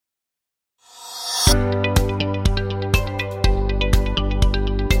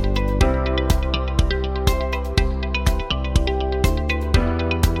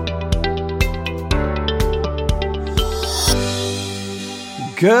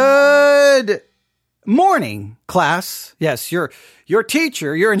Good morning, class. Yes, your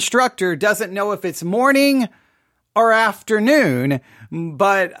teacher, your instructor doesn't know if it's morning or afternoon,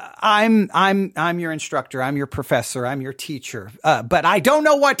 but I'm your instructor. I'm your professor. I'm your teacher. But I don't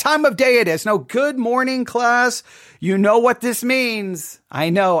know what time of day it is. No, good morning, class. You know what this means.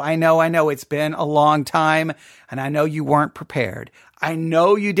 I know. It's been a long time, and I know you weren't prepared. I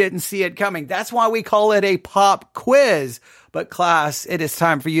know you didn't see it coming. That's why we call it a pop quiz. But class, it is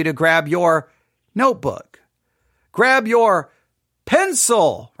time for you to grab your notebook. Grab your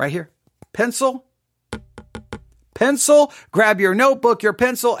pencil right here. Pencil. Grab your notebook, your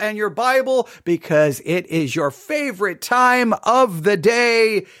pencil, and your Bible, because it is your favorite time of the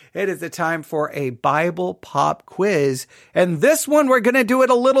day. It is the time for a Bible pop quiz. And this one, we're going to do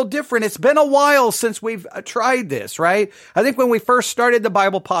it a little different. It's been a while since we've tried this, right? I think when we first started the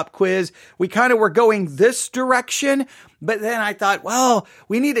Bible pop quiz, we kind of were going this direction. But then I thought, well,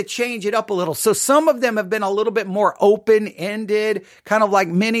 we need to change it up a little. So some of them have been a little bit more open-ended, kind of like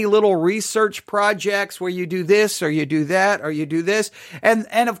mini little research projects where you do this or you do that or you do this. And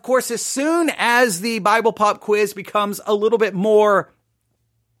of course, as soon as the Bible Pop Quiz becomes a little bit more,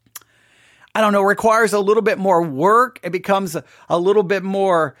 requires a little bit more work, it becomes a little bit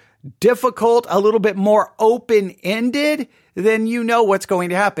more difficult, a little bit more open-ended, then you know what's going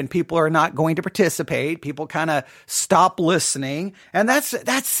to happen. People are not going to participate. People kind of stop listening. And that's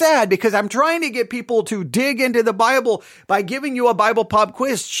sad, because I'm trying to get people to dig into the Bible by giving you a Bible pop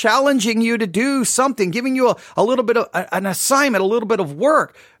quiz, challenging you to do something, giving you a little bit of an assignment, a little bit of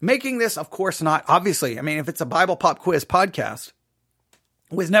work, making this, of course, not obviously. I mean, if it's a Bible pop quiz podcast,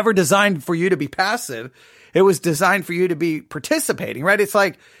 it was never designed for you to be passive. It was designed for you to be participating, right? It's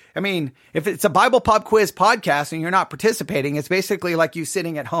like, if it's a Bible Pop Quiz podcast and you're not participating, it's basically like you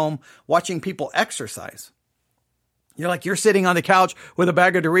sitting at home watching people exercise. You're sitting on the couch with a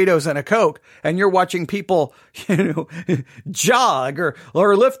bag of Doritos and a Coke, and you're watching people, jog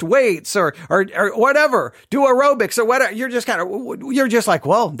or lift weights or whatever, do aerobics or whatever. You're just like,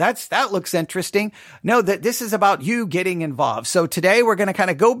 well, that looks interesting. No, that this is about you getting involved. So today we're going to kind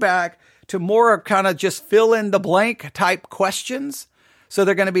of go back to more kind of just fill in the blank type questions. So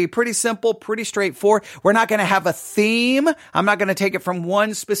they're going to be pretty simple, pretty straightforward. We're not going to have a theme. I'm not going to take it from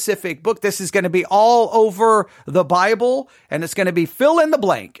one specific book. This is going to be all over the Bible, and it's going to be fill in the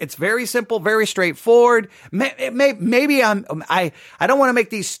blank. It's very simple, very straightforward. Maybe I don't want to make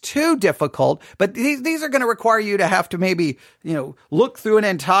these too difficult, but these are going to require you to have to maybe, look through an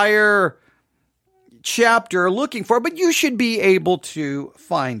entire chapter looking for, but you should be able to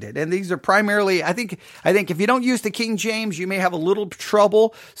find it. And these are primarily, I think if you don't use the King James, you may have a little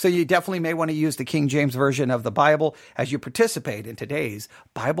trouble. So you definitely may want to use the King James version of the Bible as you participate in today's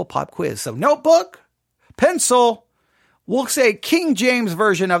Bible Pop Quiz. So notebook, pencil, we'll say King James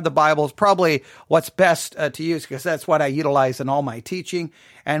version of the Bible is probably what's best to use, because that's what I utilize in all my teaching.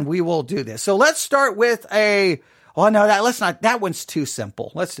 And we will do this. So let's start with that one's too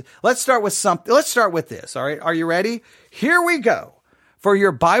simple. Let's start with something. Let's start with this. All right. Are you ready? Here we go for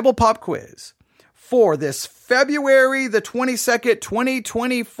your Bible Pop Quiz for this February the 22nd,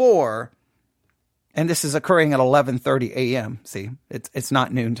 2024. And this is occurring at 11:30 a.m. See, it's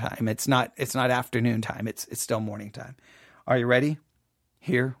not noontime. It's not afternoon time. It's still morning time. Are you ready?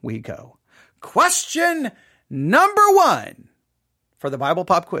 Here we go. Question number 1 for the Bible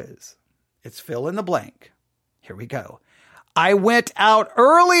Pop Quiz. It's fill in the blank. Here we go. I went out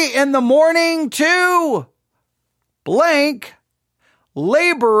early in the morning to blank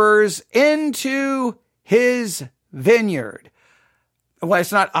laborers into his vineyard. Well,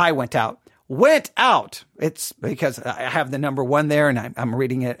 it's not I went out. Went out. It's because I have the number 1 there and I'm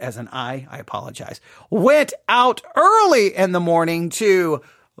reading it as an I. I apologize. Went out early in the morning to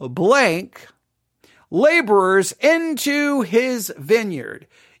blank laborers into his vineyard.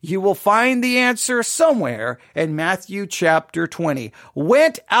 You will find the answer somewhere in Matthew chapter 20.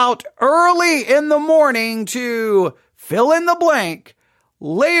 Went out early in the morning to fill in the blank,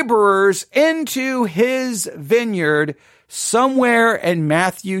 laborers into his vineyard, somewhere in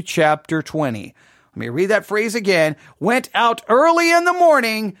Matthew chapter 20. Let me read that phrase again. Went out early in the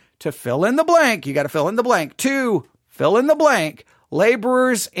morning to fill in the blank. You got to fill in the blank. To fill in the blank,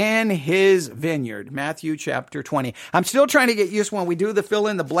 laborers in his vineyard. Matthew chapter 20. I'm still trying to get used when we do the fill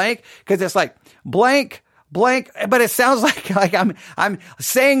in the blank, because it's like blank, but it sounds like I'm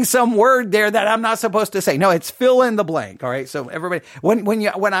saying some word there that I'm not supposed to say. No, it's fill in the blank. All right. So everybody,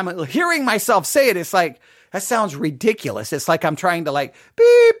 when I'm hearing myself say it, it's like, that sounds ridiculous. It's like I'm trying to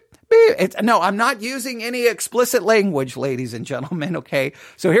beep, beep. No, I'm not using any explicit language, ladies and gentlemen. Okay.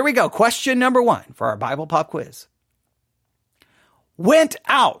 So here we go. Question number 1 for our Bible Pop Quiz. went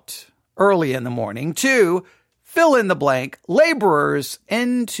out early in the morning to fill in the blank, laborers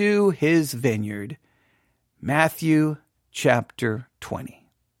into his vineyard. Matthew chapter 20.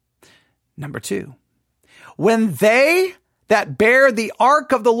 Number 2. When they that bear the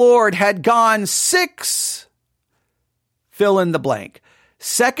ark of the Lord had gone 6, fill in the blank.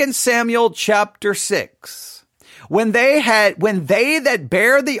 2 Samuel chapter 6. When they that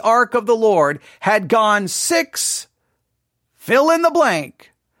bear the ark of the Lord had gone 6, fill in the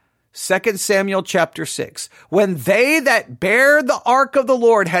blank. 2 Samuel chapter 6. When they that bear the ark of the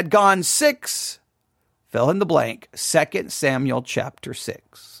Lord had gone 6, fill in the blank. 2 Samuel chapter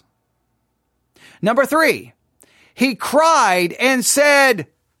 6. Number 3. He cried and said,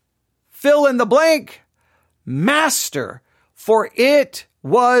 fill in the blank, Master, for it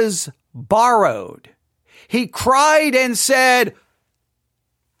was borrowed. He cried and said,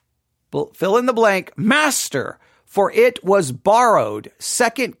 fill in the blank, Master, for it was borrowed. 2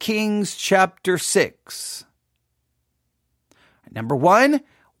 Kings chapter 6. Number 1,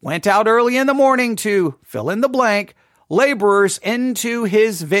 went out early in the morning to fill in the blank, laborers into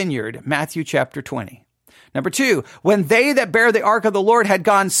his vineyard. Matthew chapter 20. Number 2, when they that bear the ark of the Lord had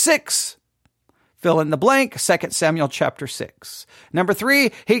gone 6, fill in the blank, 2 Samuel chapter 6. Number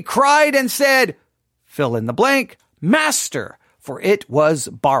 3, he cried and said, fill in the blank, Master, for it was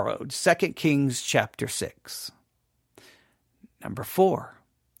borrowed. 2 Kings chapter 6. Number 4,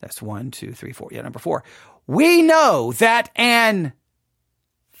 that's 1, 2, 3, 4. Yeah, number 4. We know that an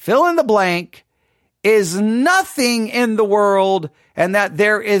fill in the blank is nothing in the world, and that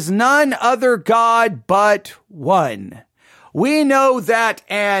there is none other God but one. We know that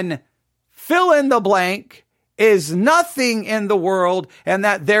an fill in the blank is nothing in the world, and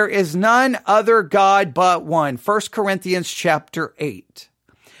that there is none other God but one. 1 Corinthians chapter 8.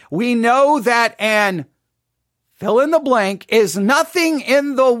 We know that an fill in the blank is nothing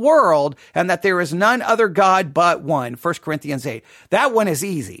in the world, and that there is none other God but one. 1 Corinthians 8. That one is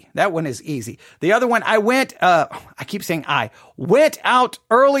easy. The other one, I went out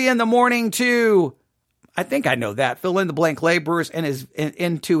early in the morning to, I think I know that, fill in the blank, laborers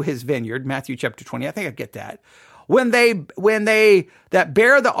into his vineyard. Matthew chapter 20. I think I get that. When they that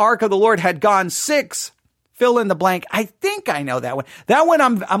bear the ark of the Lord had gone 6, fill in the blank. I think I know that one. That one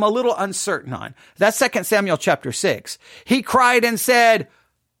I'm a little uncertain on. That's 2 Samuel chapter 6. He cried and said,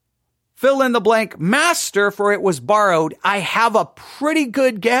 fill in the blank, Master, for it was borrowed. I have a pretty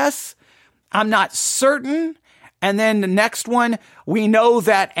good guess. I'm not certain. And then the next one, we know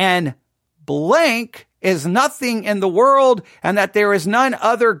that an blank is nothing in the world, and that there is none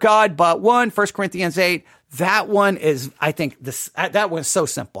other God but one. 1 Corinthians 8. That one is, I think that one's so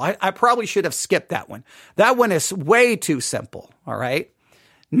simple. I probably should have skipped that one. That one is way too simple. All right.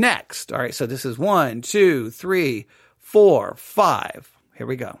 Next. All right. So this is 1, 2, 3, 4, 5. Here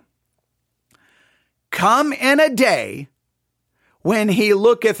we go. Come in a day when he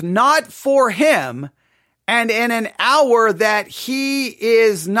looketh not for him, and in an hour that he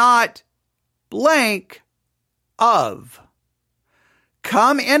is not blank of.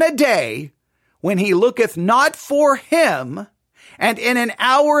 Come in a day when he looketh not for him, and in an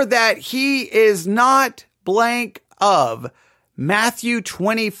hour that he is not blank of. Matthew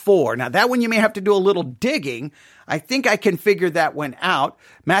 24. Now that one you may have to do a little digging. I think I can figure that one out.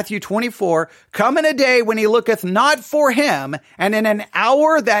 Matthew 24. Come in a day when he looketh not for him, and in an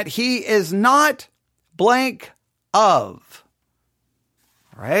hour that he is not blank of.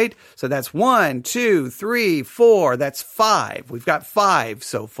 All right. So that's 1, 2, 3, 4. That's 5. We've got 5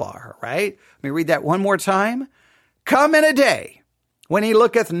 so far. All right. Let me read that one more time. Come in a day when he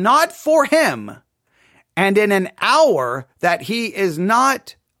looketh not for him, and in an hour that he is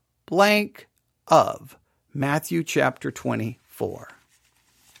not blank of. Matthew chapter 24.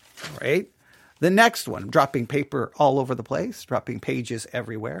 All right. The next one, dropping paper all over the place, dropping pages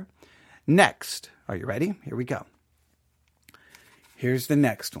everywhere. Next. Are you ready? Here we go. Here's the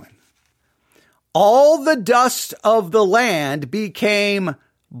next one. All the dust of the land became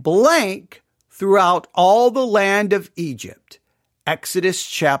blank throughout all the land of Egypt. Exodus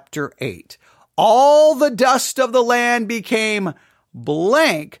chapter 8. All the dust of the land became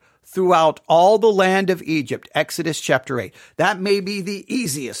blank throughout all the land of Egypt. Exodus chapter 8. That may be the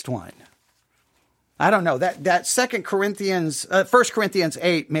easiest one. I don't know. That 1 Corinthians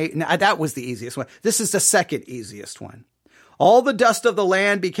 8, that was the easiest one. This is the second easiest one. All the dust of the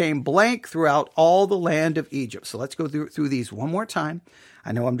land became blank throughout all the land of Egypt. So let's go through these one more time.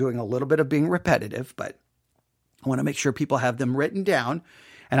 I know I'm doing a little bit of being repetitive, but I want to make sure people have them written down.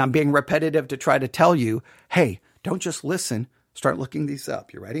 And I'm being repetitive to try to tell you, hey, don't just listen. Start looking these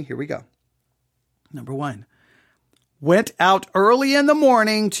up. You ready? Here we go. Number 1. went out early in the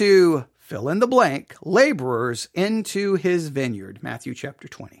morning to fill in the blank, laborers into his vineyard. Matthew chapter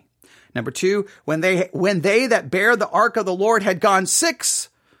 20. Number 2, when they that bear the ark of the Lord had gone 6,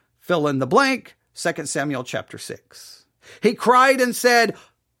 fill in the blank, 2 Samuel chapter 6. He cried and said,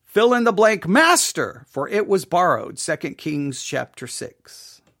 fill in the blank, Master, for it was borrowed, 2 Kings chapter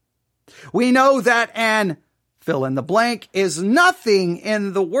 6. We know that an fill in the blank is nothing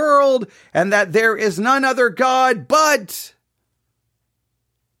in the world, and that there is none other God but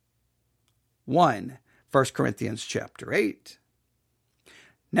 1 Corinthians chapter 8.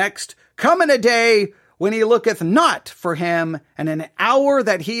 Next, come in a day when he looketh not for him, and an hour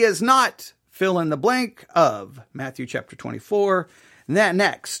that he is not, fill in the blank of Matthew chapter 24. And then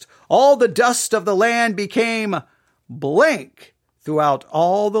next, all the dust of the land became blank throughout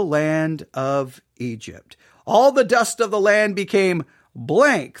all the land of Egypt. All the dust of the land became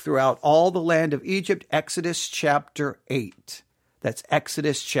blank throughout all the land of Egypt. Exodus chapter 8. That's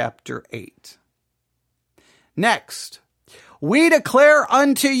Exodus chapter 8. Next, we declare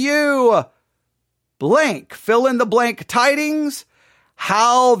unto you blank, fill in the blank, tidings,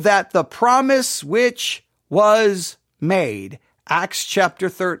 how that the promise which was made. Acts chapter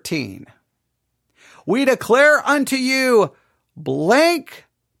 13. We declare unto you blank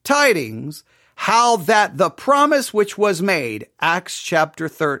tidings, how that the promise which was made. Acts chapter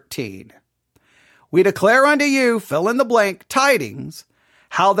 13. We declare unto you, fill in the blank, tidings,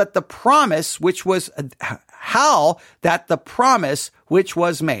 how that the promise which was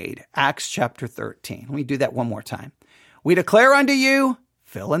made. Acts chapter 13. Let me do that one more time. We declare unto you,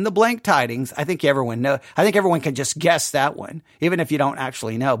 fill in the blank, tidings. I think everyone can just guess that one, even if you don't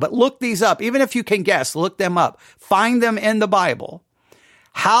actually know. But look these up. Even if you can guess, look them up. Find them in the Bible.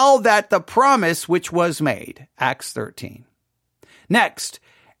 How that the promise which was made. Acts 13. Next,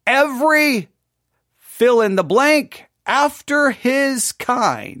 every fill in the blank after his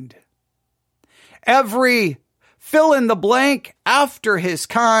kind. Every fill in the blank after his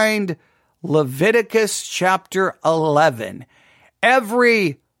kind. Leviticus chapter 11.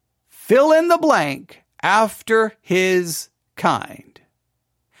 Every fill in the blank after his kind.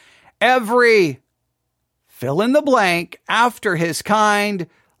 Every fill in the blank after his kind.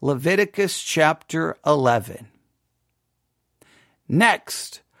 Leviticus chapter 11.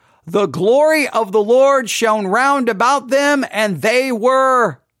 Next, the glory of the Lord shone round about them, and they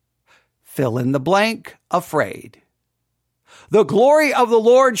were, fill in the blank, afraid. The glory of the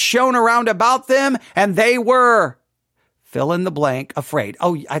Lord shone around about them, and they were, fill in the blank, afraid.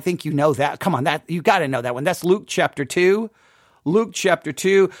 Oh, I think you know that. Come on, you got to know that one. That's Luke chapter 2. Luke chapter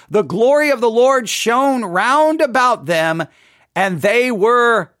 2. The glory of the Lord shone round about them, and they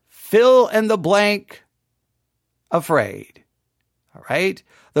were, fill in the blank, afraid. All right.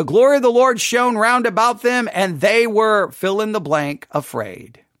 The glory of the Lord shone round about them, and they were, fill in the blank,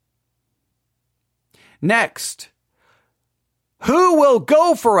 afraid. Next, who will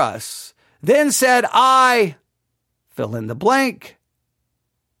go for us? Then said I, fill in the blank,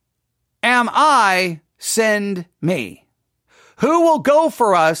 am I, send me. Who will go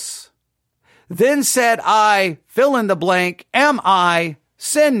for us? Then said I, fill in the blank, am I,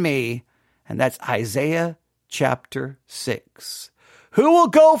 send me. And that's Isaiah chapter 6. Who will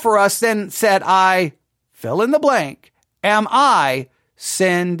go for us? Then said I, fill in the blank, am I,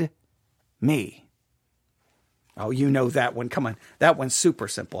 send me. Oh, you know that one. Come on. That one's super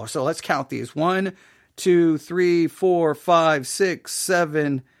simple. So let's count these. 1, 2, 3, 4, 5, 6,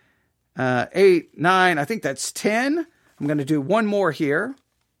 7, 8, 9. I think that's 10. I'm going to do one more here.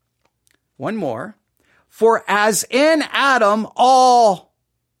 One more. For as in Adam all,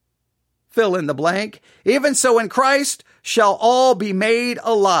 fill in the blank, even so in Christ shall all be made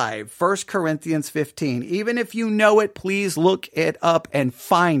alive. 1 Corinthians 15. Even if you know it, please look it up and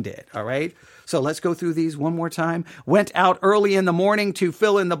find it. All right. So let's go through these one more time. Went out early in the morning to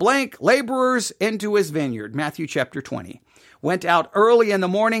fill in the blank, laborers into his vineyard. Matthew chapter 20. Went out early in the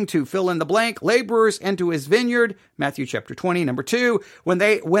morning to fill in the blank, laborers into his vineyard. Matthew chapter 20. Number 2, when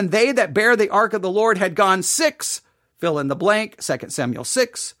they that bear the ark of the Lord had gone 6, fill in the blank, 2 Samuel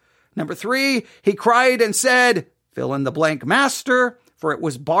 6. Number 3, he cried and said, fill in the blank, Master, for it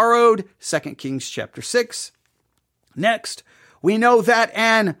was borrowed, 2 Kings chapter 6. Next, we know that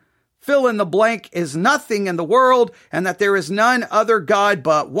an fill in the blank is nothing in the world, and that there is none other God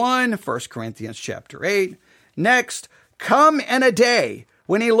but one, 1 Corinthians chapter 8. Next, come in a day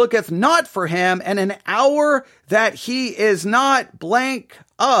when he looketh not for him, and an hour that he is not blank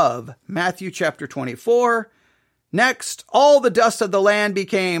of, Matthew chapter 24. Next, all the dust of the land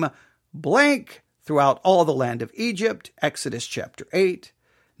became blank throughout all the land of Egypt, Exodus chapter 8.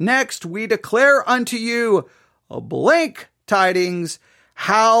 Next, we declare unto you blank tidings,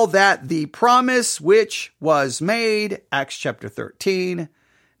 how that the promise which was made, Acts chapter 13.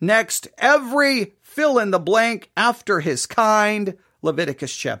 Next, every fill in the blank after his kind,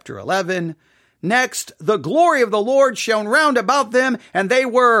 Leviticus chapter 11. Next, the glory of the Lord shone round about them, and they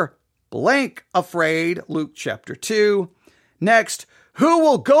were blank afraid, Luke chapter 2. Next, who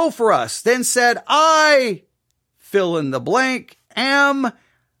will go for us? Then said, I, fill in the blank, am,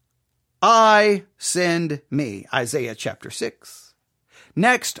 I, send me, Isaiah chapter 6.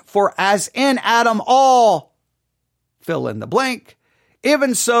 Next, for as in Adam all, fill in the blank,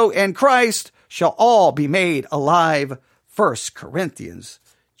 even so in Christ shall all be made alive, 1 Corinthians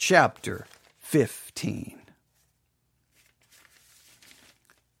chapter 15.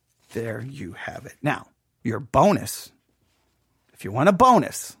 There you have it. Now, your bonus. If you want a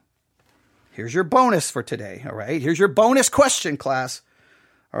bonus, here's your bonus for today, all right? Here's your bonus question, class.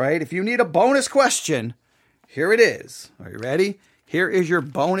 All right, if you need a bonus question, here it is. Are you ready? Here is your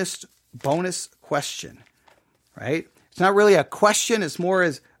bonus question, right? It's not really a question. It's more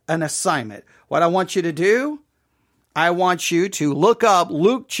as an assignment. What I want you to do, I want you to look up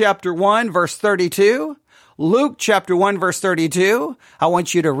Luke chapter 1, verse 32. Luke chapter 1, verse 32. I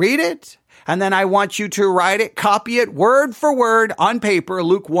want you to read it. And then I want you to write it, copy it word for word on paper,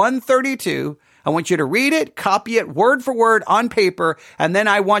 Luke 1:32. I want you to read it, copy it word for word on paper, and then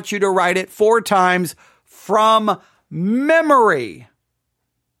I want you to write it 4 times from memory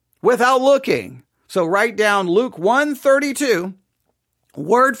without looking. So write down Luke 1:32,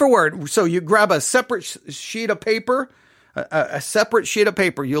 word for word. So you grab a separate sheet of paper, a separate sheet of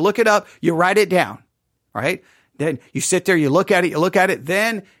paper. You look it up, you write it down, right? Then you sit there, you look at it,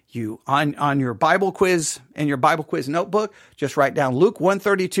 then you, on your Bible quiz, in your Bible quiz notebook, just write down Luke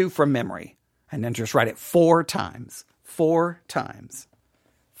 1:32 from memory. And then just write it 4 times. 4 times.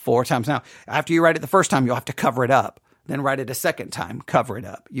 4 times. Now, after you write it the first time, you'll have to cover it up. Then write it a second time, cover it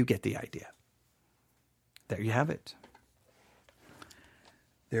up. You get the idea. There you have it.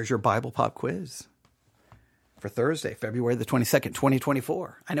 There's your Bible Pop quiz for Thursday, February the 22nd,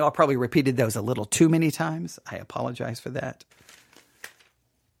 2024. I know I probably repeated those a little too many times. I apologize for that.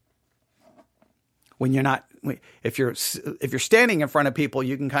 When you're not, if you're standing in front of people,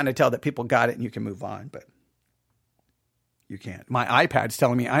 you can kind of tell that people got it and you can move on, but you can't. My iPad's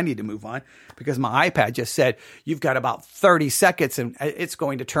telling me I need to move on because my iPad just said, you've got about 30 seconds and it's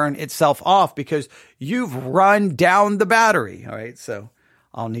going to turn itself off because you've run down the battery. All right. So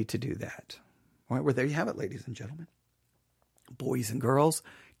I'll need to do that. All right. Well, there you have it, ladies and gentlemen, boys and girls,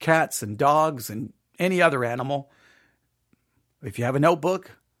 cats and dogs and any other animal. If you have a notebook,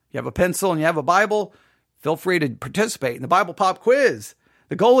 you have a pencil and you have a Bible, feel free to participate in the Bible Pop quiz.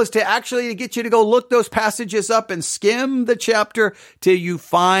 The goal is to actually get you to go look those passages up and skim the chapter till you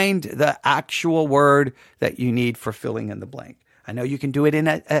find the actual word that you need for filling in the blank. I know you can do it in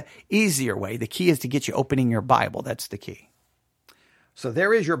an easier way. The key is to get you opening your Bible. That's the key. So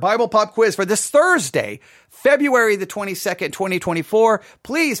there is your Bible Pop quiz for this Thursday, February the 22nd, 2024.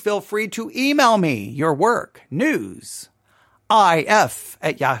 Please feel free to email me your work,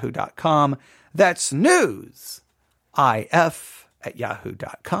 newsif@yahoo.com. That's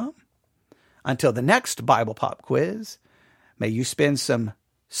newsif@yahoo.com. Until the next Bible Pop quiz, may you spend some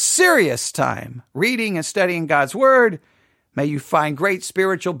serious time reading and studying God's Word. May you find great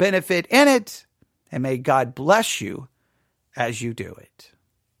spiritual benefit in it, and may God bless you as you do it.